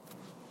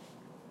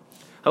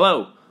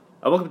Hello,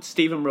 and welcome to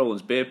Stephen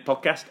Rowland's Beer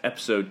Podcast,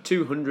 episode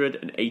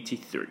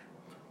 283.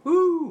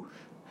 Woo!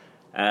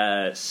 We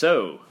were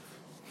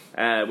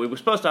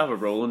supposed to have a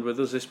Rowland with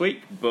us this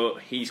week, but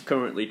he's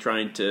currently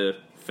trying to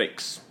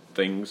fix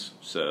things,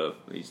 so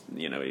he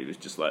was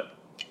just like,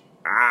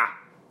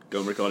 go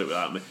and record it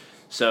without me.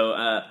 So,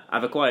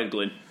 I've acquired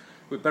Glyn.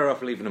 We're better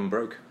off leaving them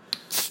broke.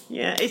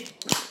 Yeah,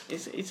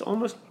 it's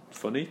almost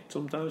funny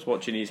sometimes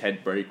watching his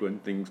head break when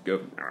things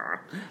go.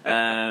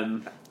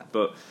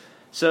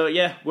 So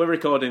yeah, we're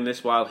recording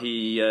this while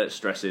he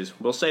stresses.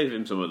 We'll save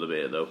him some of the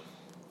beer though,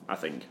 I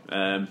think.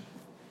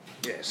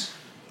 Yes.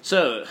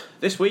 So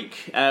this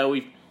week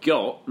we've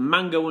got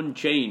Mango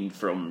Unchained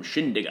from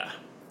Shindigger,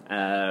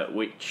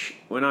 which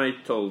when I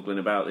told Glenn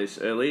about this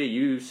earlier,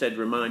 you said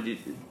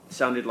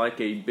sounded like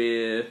a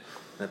beer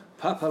That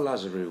Papa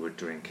Lazarou would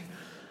drink.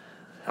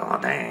 Hello,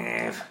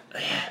 Dave.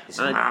 It's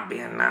my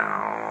beer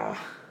now.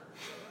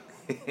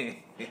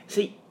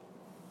 See,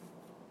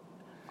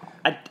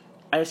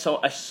 I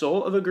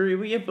sort of agree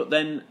with you, but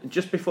then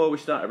just before we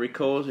started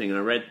recording, I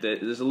read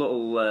that there's a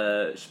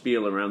little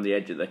spiel around the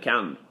edge of the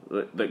can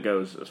that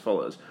goes as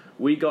follows: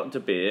 "We got the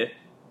beer,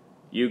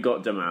 you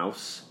got the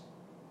mouse,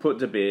 put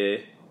the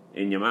beer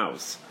in your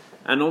mouth."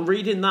 And on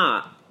reading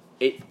that,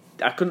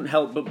 I couldn't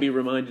help but be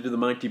reminded of the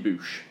Mighty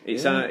Boosh. It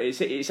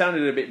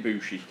sounded a bit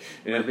booshy.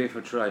 Maybe if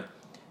we try.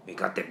 We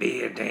got the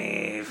beer,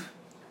 Dave.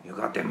 You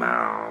got the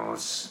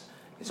mouse.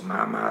 It's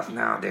my mouth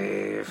now,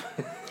 Dave.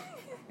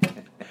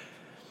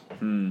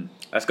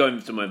 That's going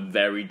somewhere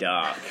very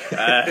dark.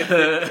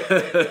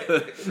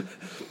 I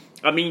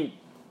mean,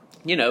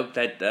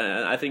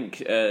 I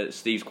think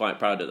Steve's quite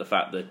proud of the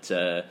fact that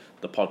the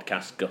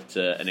podcast got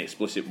an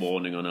explicit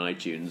warning on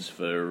iTunes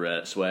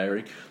for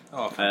swearing.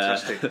 Oh,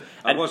 fantastic.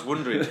 I was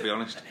wondering, to be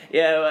honest.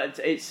 Yeah,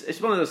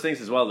 it's one of those things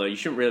as well, though. You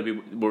shouldn't really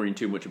be worrying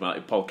too much about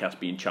a podcast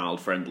being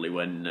child-friendly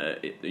when,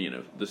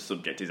 the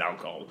subject is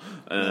alcohol.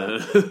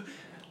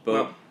 But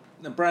well,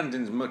 the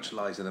branding's much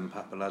lighter than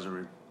Papa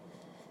Lazarou.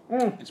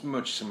 It's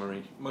much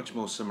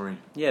more summery.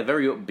 Yeah,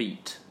 very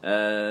upbeat.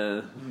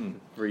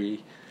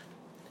 Very...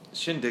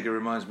 Shindigger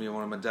reminds me of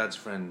one of my dad's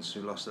friends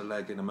who lost a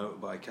leg in a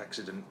motorbike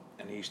accident,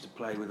 and he used to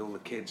play with all the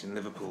kids in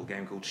Liverpool, a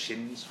game called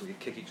Shins, where you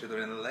kick each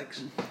other in the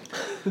legs.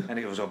 And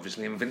he was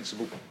obviously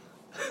invincible.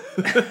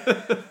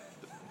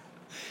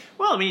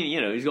 Well, I mean,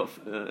 he's got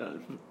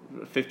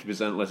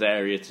 50% less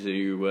area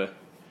to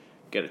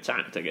get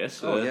attacked, I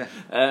guess. Oh, yeah.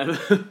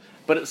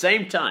 But at the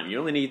same time, you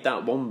only need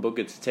that one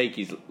bugger to take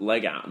his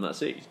leg out, and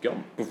that's it. He's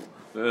gone.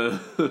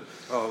 It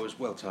was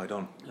well tied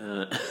on.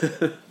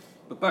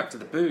 But back to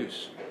the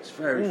booze. It's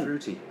very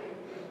fruity.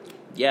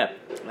 Yeah.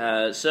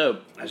 So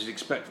as you'd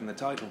expect from the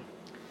title.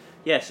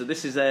 Yeah, so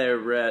this is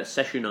their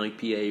session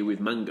IPA with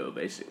mango,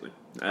 basically.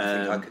 I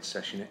think I could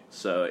session it.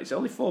 So it's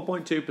only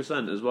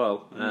 4.2% as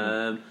well.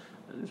 And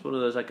it's one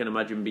of those I can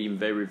imagine being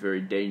very,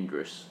 very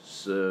dangerous.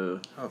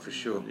 So for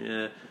sure.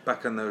 Yeah.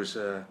 Back on those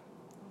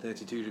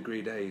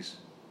 32-degree days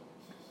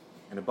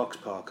in a box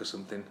park or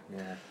something.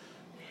 Yeah.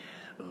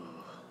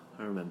 Oh,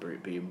 I remember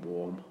it being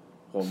warm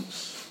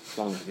once,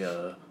 long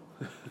ago.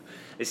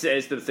 It's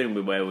the thing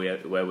with where we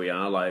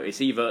are. Like it's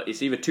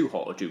either too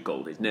hot or too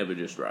cold. It's never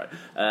just right.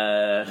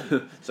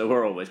 So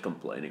we're always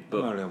complaining.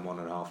 But I'm only on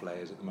 1.5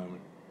 layers at the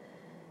moment.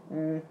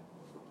 The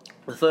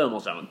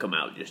thermals haven't come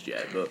out just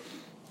yet. But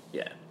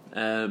yeah,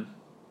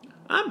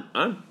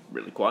 I'm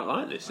really quite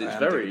like this. It's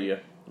very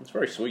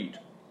sweet.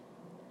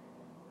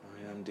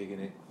 I am digging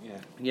it.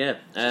 Yeah. Yeah.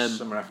 It's a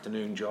summer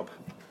afternoon job.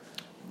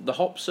 The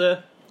hops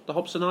are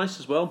nice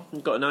as well.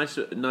 We've got a nice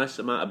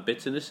amount of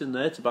bitterness in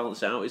there to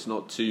balance out. It's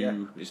not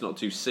too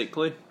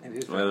sickly. It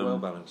is very well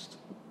balanced.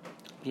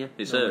 Yeah,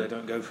 it's I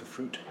don't go for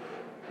fruit.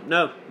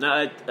 No.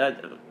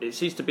 It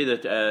seems to be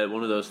that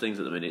one of those things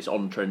at the minute. It's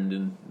on trend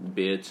in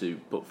beer to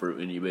put fruit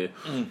in your beer.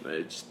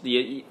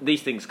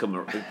 These things come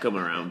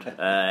around.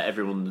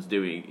 Everyone's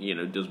doing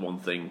does one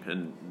thing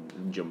and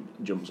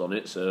jumps on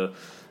it. So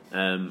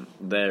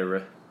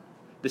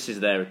this is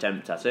their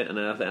attempt at it, and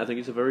I think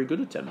it's a very good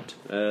attempt.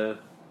 The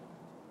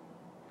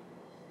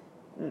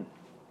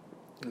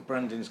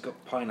branding's got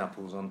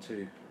pineapples on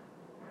too.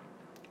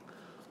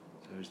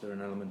 So is there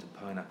an element of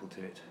pineapple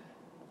to it?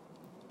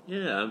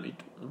 Yeah, I'm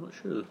not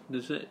sure.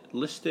 Does it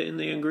list it in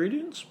the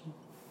ingredients?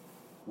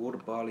 Water,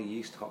 barley,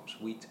 yeast, hops,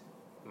 wheat,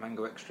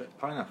 mango extract,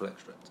 pineapple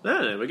extract.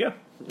 Ah, there we go.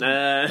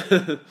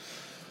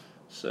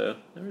 So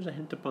there is a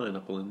hint of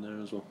pineapple in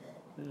there as well.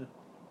 Yeah.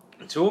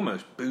 It's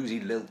almost boozy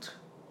lilt.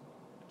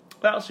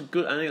 I think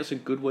that's a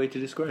good way to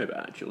describe it,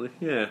 actually.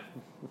 Yeah.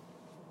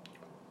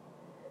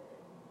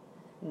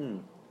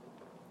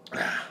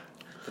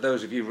 For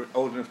those of you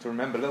old enough to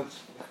remember lilt,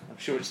 I'm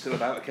sure it's still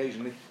about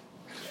occasionally.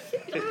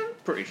 I'm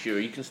pretty sure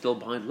you can still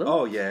buy Lilt.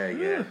 Oh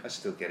yeah. I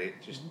still get it.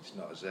 Just it's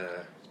not as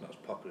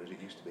popular as it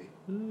used to be.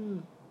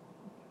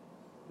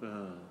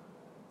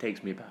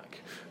 Takes me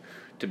back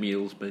to me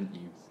ill-spent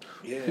youth.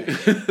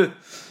 Yeah.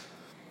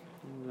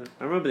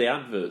 I remember the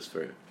adverts for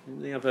it.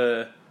 Didn't they have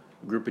a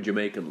group of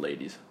Jamaican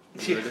ladies?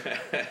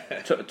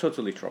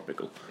 Totally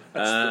tropical.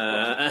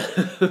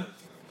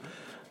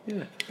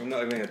 Yeah. I'm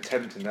not even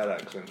attempting that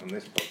accent on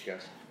this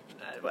podcast.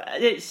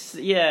 It's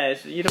you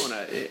don't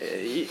want to.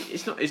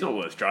 It's not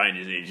worth trying,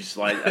 is it? Just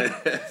like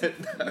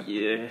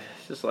yeah,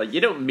 it's just like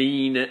you don't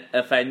mean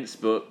offence,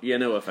 but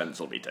offence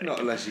will be taken. Not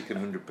unless you can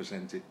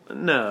 100% it.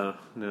 No.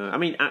 I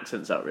mean,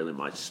 accents aren't really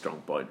my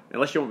strong point.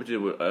 Unless you want me to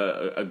do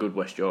a good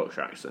West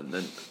Yorkshire accent,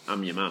 then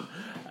I'm your man.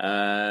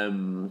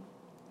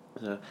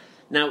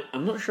 Now,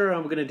 I'm not sure how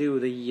we're going to do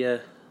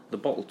the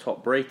bottle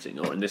top rating,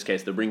 or in this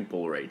case, the ring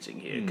pull rating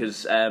here,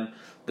 because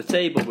the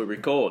table we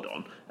record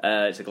on,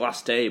 it's a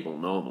glass table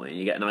normally, and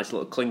you get a nice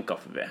little clink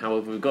off of it.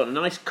 However, we've got a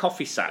nice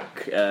coffee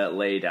sack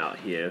laid out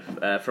here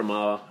from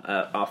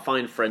our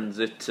fine friends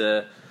at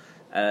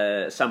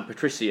San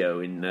Patricio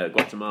in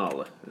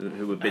Guatemala,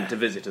 who have been to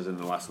visit us in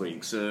the last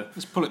week. So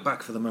let's pull it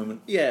back for the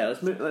moment. Yeah,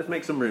 let's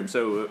make some room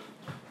so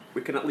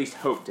we can at least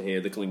hope to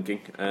hear the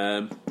clinking.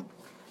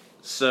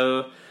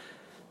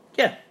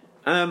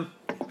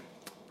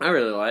 I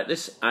really like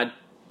this. I'd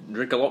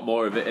drink a lot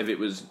more of it if it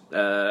was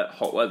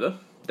hot weather,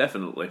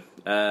 definitely.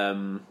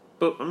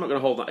 But I'm not going to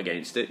hold that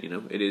against it.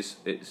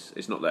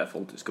 It's not their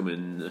fault. It's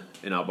coming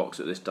in our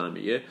box at this time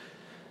of year.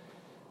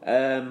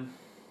 I'm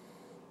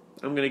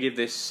going to give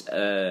this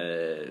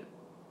 8.5.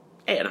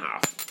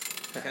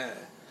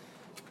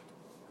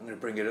 I'm going to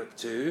bring it up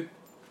to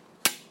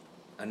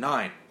a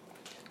 9.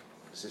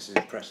 This is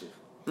impressive.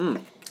 No,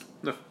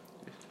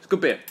 it's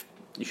good beer.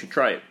 You should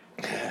try it.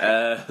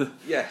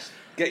 Yes,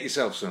 get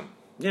yourself some.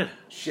 Yeah,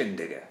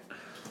 Shindigger.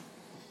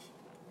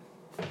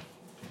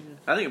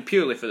 I think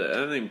purely for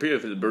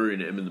the brewery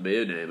name and the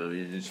beer name. I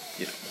mean,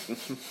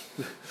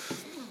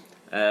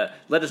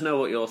 let us know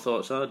what your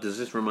thoughts are. Does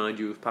this remind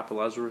you of Papa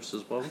Lazarus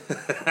as well?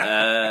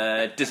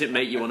 Does it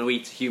make you want to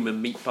eat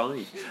human meat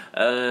pie?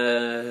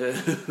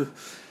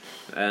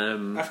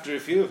 After a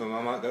few of them,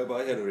 I might go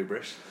buy Hillary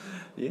Brish.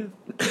 Yeah.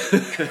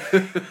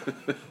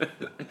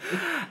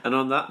 And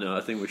on that note,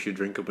 I think we should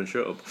drink up and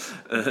shut up.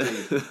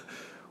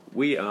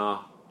 We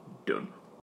are done.